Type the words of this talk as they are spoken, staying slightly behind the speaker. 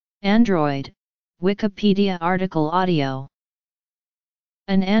Android, Wikipedia article audio.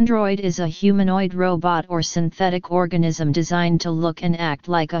 An android is a humanoid robot or synthetic organism designed to look and act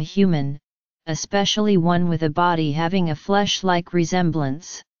like a human, especially one with a body having a flesh-like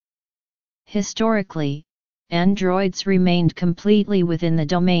resemblance. Historically, androids remained completely within the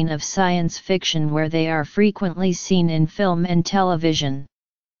domain of science fiction, where they are frequently seen in film and television.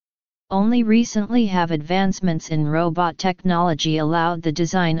 Only recently have advancements in robot technology allowed the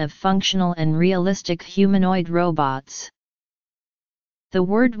design of functional and realistic humanoid robots. The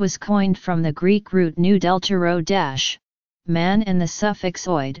word was coined from the Greek root nu delta rho dash, man, and the suffix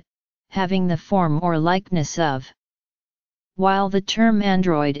oid, having the form or likeness of. While the term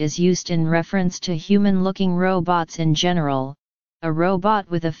android is used in reference to human-looking robots in general, a robot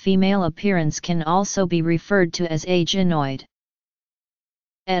with a female appearance can also be referred to as a gynoid.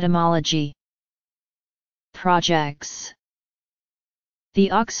 Etymology. Projects. The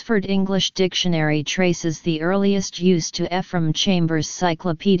Oxford English Dictionary traces the earliest use to Ephraim Chambers'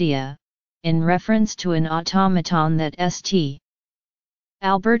 Cyclopedia, in reference to an automaton that St.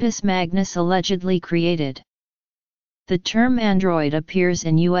 Albertus Magnus allegedly created. The term android appears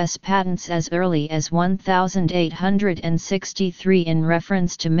in U.S. patents as early as 1863 in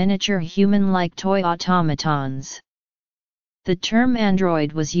reference to miniature human-like toy automatons. The term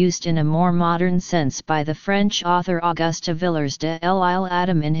android was used in a more modern sense by the French author Auguste Villars de l'Isle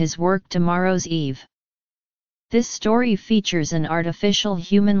Adam in his work Tomorrow's Eve. This story features an artificial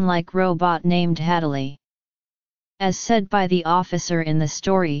human-like robot named Hadley. As said by the officer in the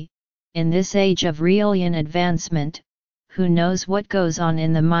story, in this age of real-yen advancement, who knows what goes on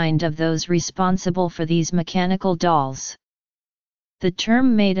in the mind of those responsible for these mechanical dolls? The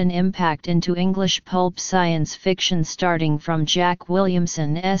term made an impact into English pulp science fiction, starting from Jack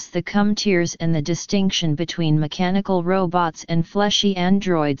Williamson's The Come Tears, and the distinction between mechanical robots and fleshy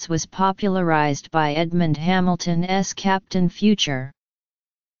androids was popularized by Edmund Hamilton's Captain Future.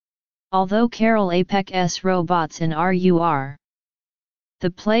 Although Carol Apek's Robots in RUR, the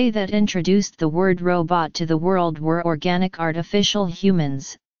play that introduced the word robot to the world, were organic artificial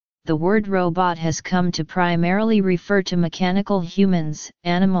humans, the word robot has come to primarily refer to mechanical humans,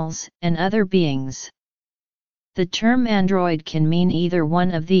 animals, and other beings. The term android can mean either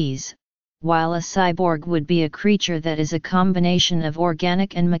one of these, while a cyborg would be a creature that is a combination of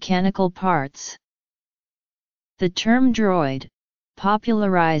organic and mechanical parts. The term droid,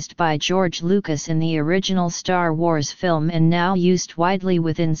 popularized by George Lucas in the original Star Wars film and now used widely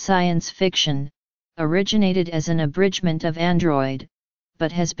within science fiction, originated as an abridgment of android,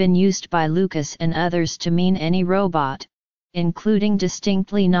 but has been used by Lucas and others to mean any robot, including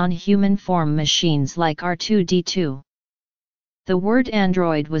distinctly non-human form machines like R2-D2. The word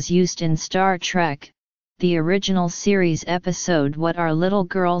android was used in Star Trek, the original series episode What Are Little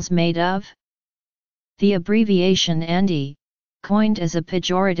Girls Made Of? The abbreviation Andy, coined as a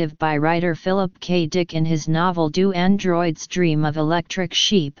pejorative by writer Philip K. Dick in his novel Do Androids Dream of Electric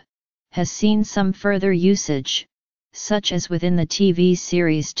Sheep, has seen some further usage, such as within the TV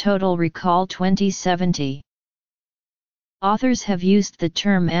series Total Recall 2070. Authors have used the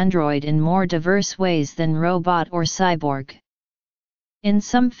term android in more diverse ways than robot or cyborg. In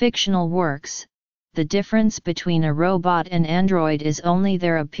some fictional works, the difference between a robot and android is only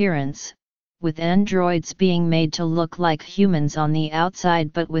their appearance, with androids being made to look like humans on the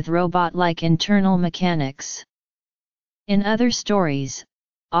outside but with robot-like internal mechanics. In other stories,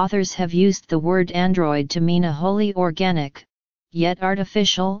 authors have used the word android to mean a wholly organic, yet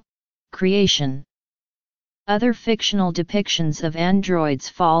artificial, creation. Other fictional depictions of androids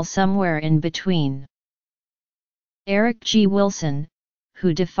fall somewhere in between. Eric G. Wilson,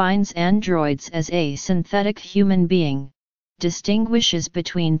 who defines androids as a synthetic human being, distinguishes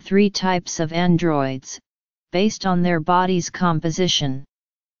between three types of androids, based on their body's composition.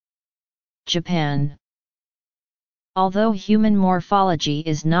 Japan. Although human morphology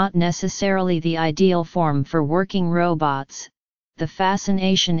is not necessarily the ideal form for working robots, the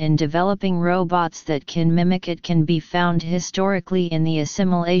fascination in developing robots that can mimic it can be found historically in the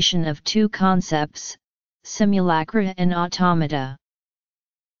assimilation of two concepts, simulacra and automata.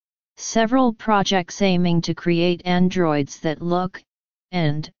 Several projects aiming to create androids that look,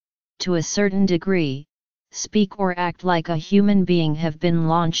 and, to a certain degree, speak or act like a human being have been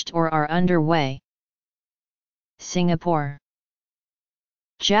launched or are underway. Singapore.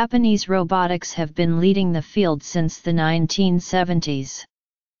 Japanese robotics have been leading the field since the 1970s.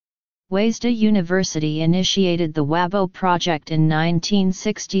 Waseda University initiated the Wabo project in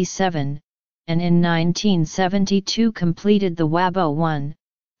 1967, and in 1972 completed the Wabo 1,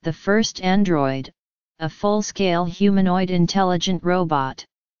 the first android, a full-scale humanoid intelligent robot.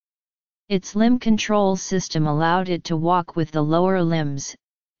 Its limb control system allowed it to walk with the lower limbs,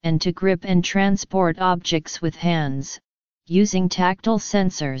 and to grip and transport objects with hands, using tactile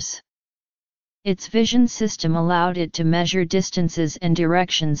sensors. Its vision system allowed it to measure distances and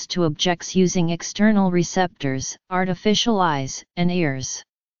directions to objects using external receptors, artificial eyes, and ears.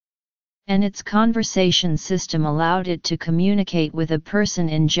 And its conversation system allowed it to communicate with a person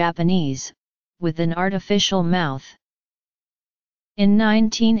in Japanese, with an artificial mouth. In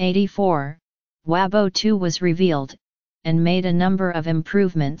 1984, Wabo 2 was revealed, and made a number of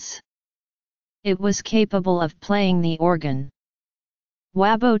improvements. It was capable of playing the organ.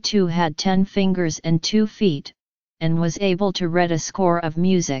 Wabo 2 had 10 fingers and 2 feet, and was able to read a score of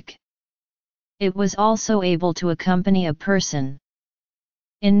music. It was also able to accompany a person.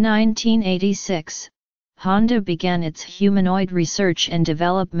 In 1986, Honda began its humanoid research and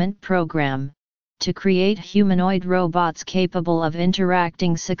development program, to create humanoid robots capable of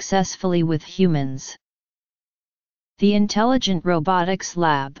interacting successfully with humans. The Intelligent Robotics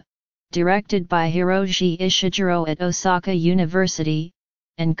Lab, directed by Hiroshi Ishijiro at Osaka University,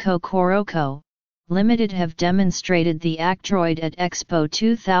 and Kokoroko Limited have demonstrated the Actroid at Expo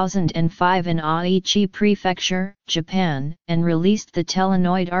 2005 in Aichi Prefecture, Japan, and released the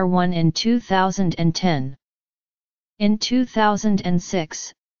Telenoid R1 in 2010. In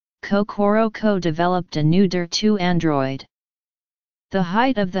 2006, Kokoroko developed a new DER2 android. The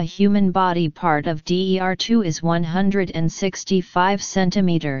height of the human body part of DER2 is 165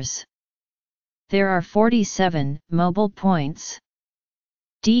 centimeters. There are 47 mobile points.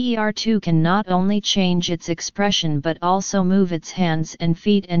 DER2 can not only change its expression but also move its hands and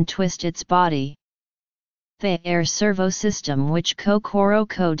feet and twist its body. The air servo system which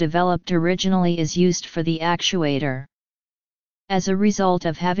Kokoroko developed originally is used for the actuator. As a result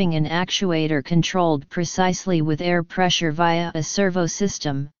of having an actuator controlled precisely with air pressure via a servo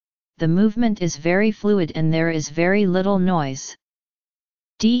system, the movement is very fluid and there is very little noise.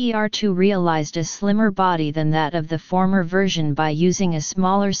 DER2 realized a slimmer body than that of the former version by using a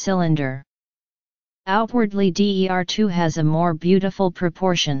smaller cylinder. Outwardly, DER2 has a more beautiful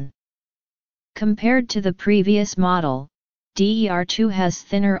proportion. Compared to the previous model, DER2 has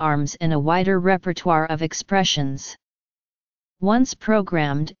thinner arms and a wider repertoire of expressions. Once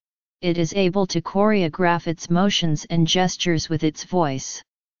programmed, it is able to choreograph its motions and gestures with its voice.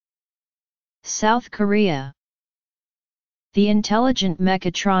 South Korea. The Intelligent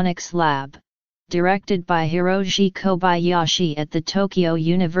Mechatronics Lab, directed by Hiroshi Kobayashi at the Tokyo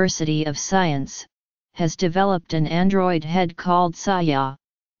University of Science, has developed an android head called Saya,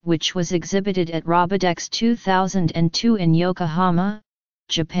 which was exhibited at Robodex 2002 in Yokohama,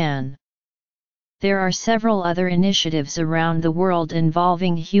 Japan. There are several other initiatives around the world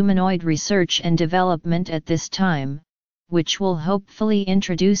involving humanoid research and development at this time, which will hopefully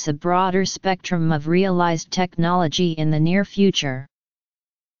introduce a broader spectrum of realized technology in the near future.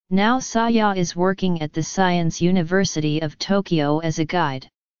 Now Saya is working at the Science University of Tokyo as a guide.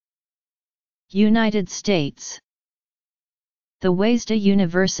 United States. The Waseda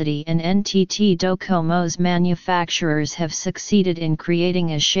University and NTT Docomo's manufacturers have succeeded in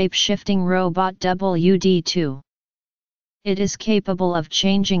creating a shape-shifting robot WD2. It is capable of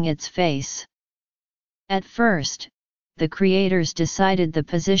changing its face. At first, the creators decided the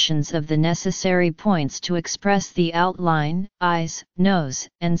positions of the necessary points to express the outline, eyes, nose,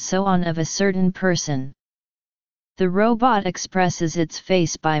 and so on of a certain person. The robot expresses its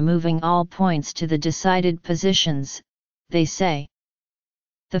face by moving all points to the decided positions, they say.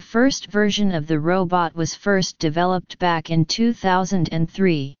 The first version of the robot was first developed back in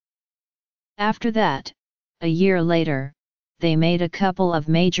 2003. After that, a year later, they made a couple of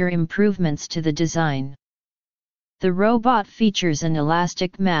major improvements to the design. The robot features an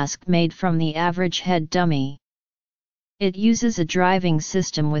elastic mask made from the average head dummy. It uses a driving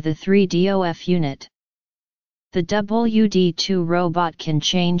system with a 3DOF unit. The WD2 robot can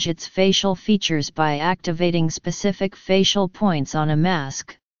change its facial features by activating specific facial points on a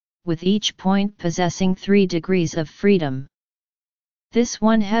mask, with each point possessing 3 degrees of freedom. This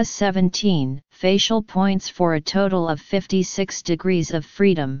one has 17 facial points for a total of 56 degrees of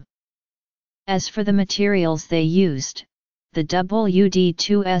freedom. As for the materials they used, the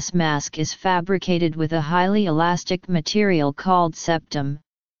WD2's mask is fabricated with a highly elastic material called septum,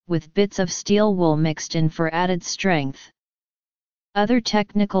 with bits of steel wool mixed in for added strength. Other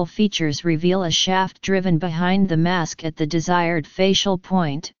technical features reveal a shaft driven behind the mask at the desired facial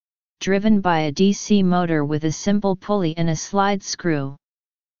point, driven by a DC motor with a simple pulley and a slide screw.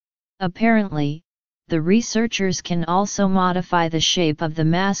 Apparently, the researchers can also modify the shape of the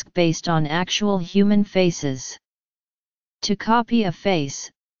mask based on actual human faces. To copy a face,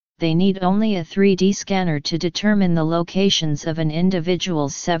 they need only a 3D scanner to determine the locations of an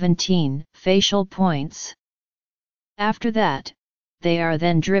individual's 17 facial points. After that, they are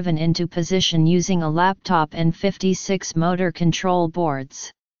then driven into position using a laptop and 56 motor control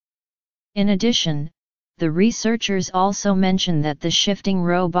boards. In addition, the researchers also mention that the shifting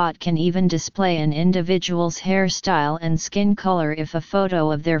robot can even display an individual's hairstyle and skin color if a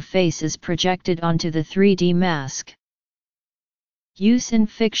photo of their face is projected onto the 3D mask. Use in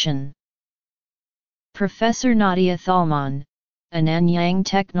fiction. Professor Nadia Thalman, a Nanyang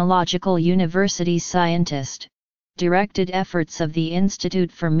Technological University scientist, directed efforts of the Institute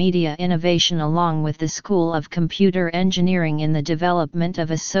for Media Innovation along with the School of Computer Engineering in the development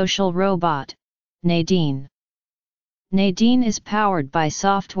of a social robot, Nadine. Nadine is powered by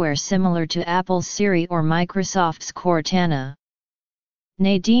software similar to Apple's Siri or Microsoft's Cortana.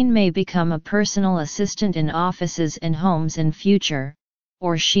 Nadine may become a personal assistant in offices and homes in future,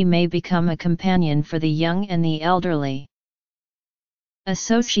 or she may become a companion for the young and the elderly.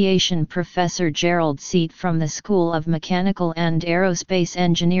 Association Professor Gerald Seat from the School of Mechanical and Aerospace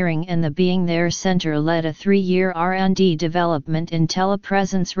Engineering and the Being There Center led a 3-year R&D development in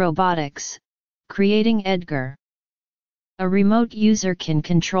telepresence robotics, creating Edgar. A remote user can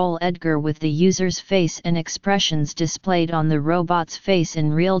control Edgar with the user's face and expressions displayed on the robot's face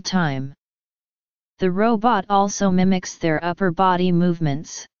in real time. The robot also mimics their upper body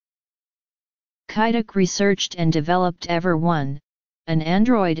movements. Kaidak researched and developed Ever1, an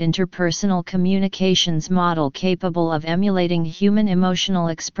Android interpersonal communications model capable of emulating human emotional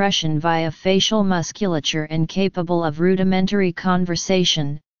expression via facial musculature and capable of rudimentary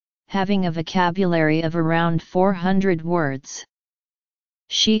conversation, having a vocabulary of around 400 words.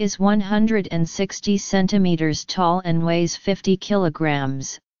 She is 160 centimeters tall and weighs 50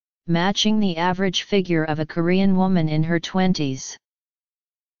 kilograms, matching the average figure of a Korean woman in her 20s.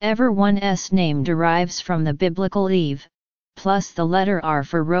 Ever1's name derives from the biblical Eve, plus the letter R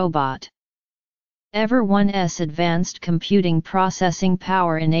for robot. Ever1's advanced computing processing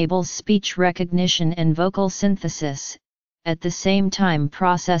power enables speech recognition and vocal synthesis, at the same time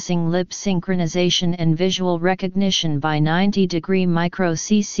processing lip synchronization and visual recognition by 90-degree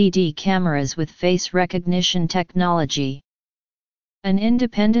micro-CCD cameras with face recognition technology. An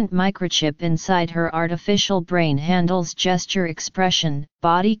independent microchip inside her artificial brain handles gesture expression,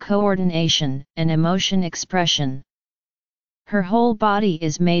 body coordination, and emotion expression. Her whole body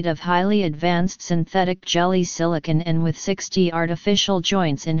is made of highly advanced synthetic jelly silicon and with 60 artificial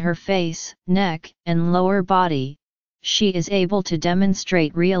joints in her face, neck, and lower body. She is able to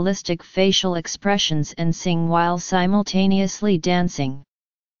demonstrate realistic facial expressions and sing while simultaneously dancing.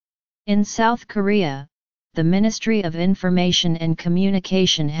 In South Korea, the Ministry of Information and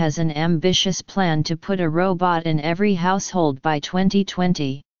Communication has an ambitious plan to put a robot in every household by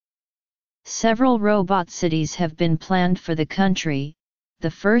 2020. Several robot cities have been planned for the country. The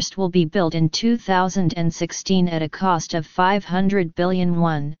first will be built in 2016 at a cost of 500 billion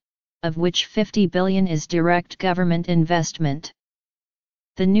won, of which 50 billion is direct government investment.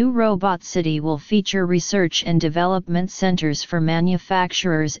 The new robot city will feature research and development centers for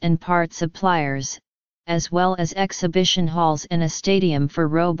manufacturers and part suppliers, as well as exhibition halls and a stadium for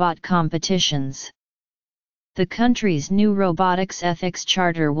robot competitions. The country's new robotics ethics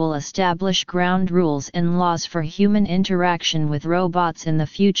charter will establish ground rules and laws for human interaction with robots in the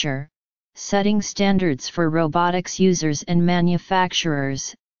future, setting standards for robotics users and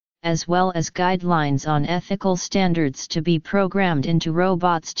manufacturers, as well as guidelines on ethical standards to be programmed into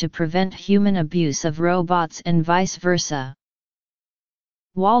robots to prevent human abuse of robots and vice versa.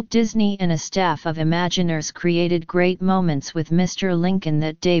 Walt Disney and a staff of Imagineers created great moments with Mr. Lincoln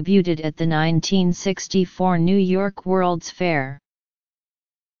that debuted at the 1964 New York World's Fair.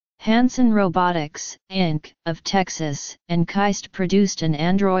 Hanson Robotics, Inc., of Texas, and KAIST produced an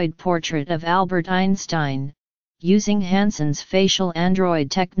android portrait of Albert Einstein, using Hanson's facial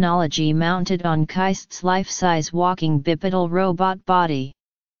android technology mounted on KAIST's life-size walking bipedal robot body.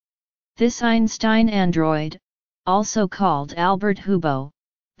 This Einstein android, also called Albert Hubo,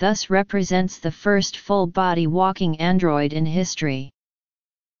 thus represents the first full-body walking android in history.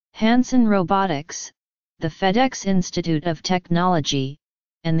 Hanson Robotics, the FedEx Institute of Technology,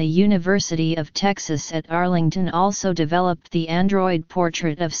 and the University of Texas at Arlington also developed the android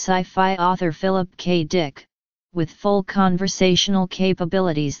portrait of sci-fi author Philip K. Dick, with full conversational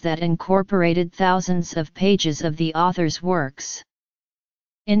capabilities that incorporated thousands of pages of the author's works.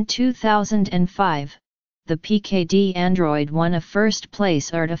 In 2005, the PKD Android won a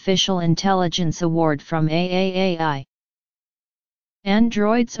first-place Artificial Intelligence Award from AAAI.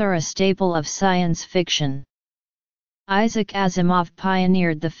 Androids are a staple of science fiction. Isaac Asimov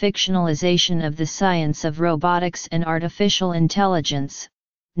pioneered the fictionalization of the science of robotics and artificial intelligence,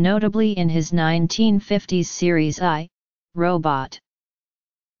 notably in his 1950s series I, Robot.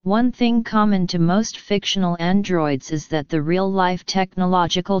 One thing common to most fictional androids is that the real-life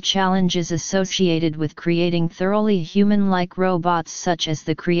technological challenges associated with creating thoroughly human-like robots, such as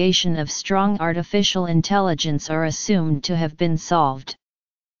the creation of strong artificial intelligence, are assumed to have been solved.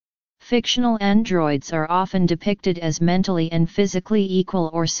 Fictional androids are often depicted as mentally and physically equal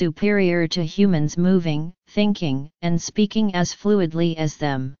or superior to humans, moving, thinking, and speaking as fluidly as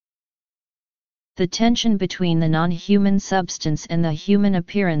them. The tension between the non-human substance and the human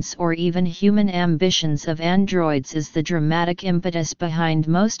appearance or even human ambitions of androids is the dramatic impetus behind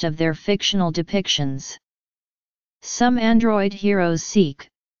most of their fictional depictions. Some android heroes seek,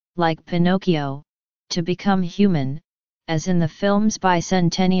 like Pinocchio, to become human, as in the films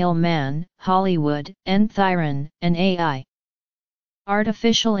Bicentennial Man, Hollywood, Enthyrene, and AI.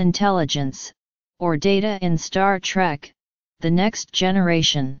 Artificial intelligence, or Data in Star Trek, The Next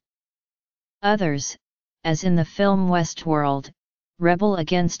Generation. Others, as in the film Westworld, rebel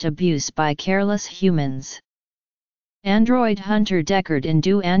against abuse by careless humans. Android Hunter Deckard in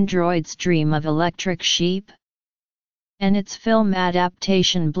Do Androids Dream of Electric Sheep? And its film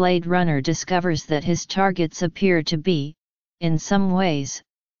adaptation Blade Runner discovers that his targets appear to be, in some ways,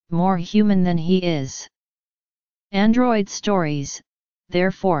 more human than he is. Android stories,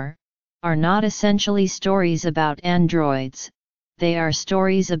 therefore, are not essentially stories about androids. They are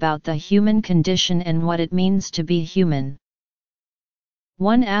stories about the human condition and what it means to be human.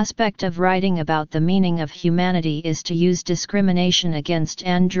 One aspect of writing about the meaning of humanity is to use discrimination against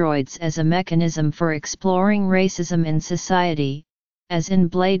androids as a mechanism for exploring racism in society, as in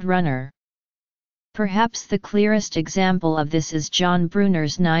Blade Runner. Perhaps the clearest example of this is John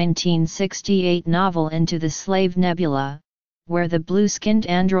Brunner's 1968 novel Into the Slave Nebula, where the blue-skinned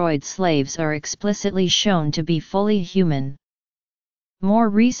android slaves are explicitly shown to be fully human. More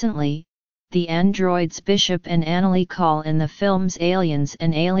recently, the androids Bishop and Annalee Call in the films Aliens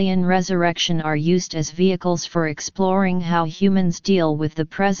and Alien Resurrection are used as vehicles for exploring how humans deal with the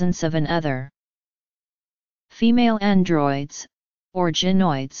presence of an other. Female androids, or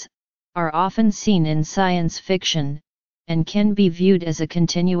gynoids, are often seen in science fiction, and can be viewed as a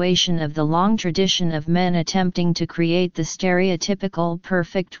continuation of the long tradition of men attempting to create the stereotypical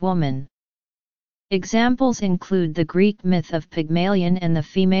perfect woman. Examples include the Greek myth of Pygmalion and the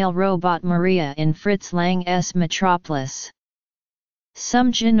female robot Maria in Fritz Lang's Metropolis.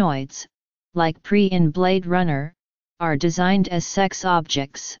 Some gynoids, like Pre in Blade Runner, are designed as sex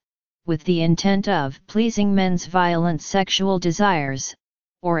objects, with the intent of pleasing men's violent sexual desires,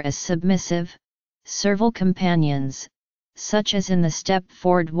 or as submissive, servile companions, such as in the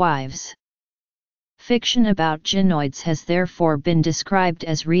Stepford Wives. Fiction about gynoids has therefore been described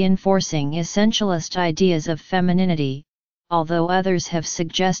as reinforcing essentialist ideas of femininity, although others have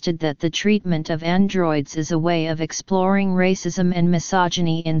suggested that the treatment of androids is a way of exploring racism and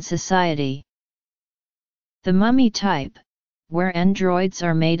misogyny in society. The mummy type, where androids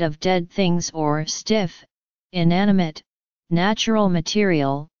are made of dead things or stiff, inanimate, natural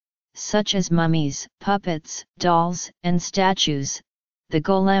material, such as mummies, puppets, dolls, and statues. The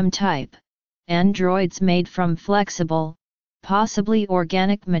golem type, androids made from flexible, possibly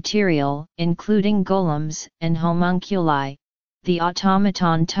organic material, including golems and homunculi. The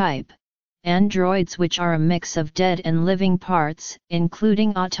automaton type, androids which are a mix of dead and living parts,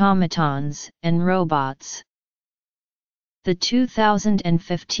 including automatons and robots. The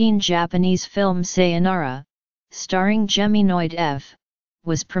 2015 Japanese film Sayonara, starring Geminoid F,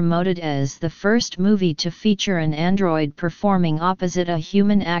 was promoted as the first movie to feature an android performing opposite a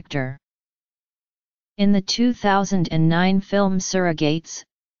human actor. In the 2009 film Surrogates,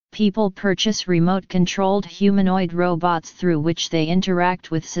 people purchase remote-controlled humanoid robots through which they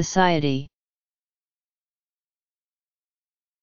interact with society.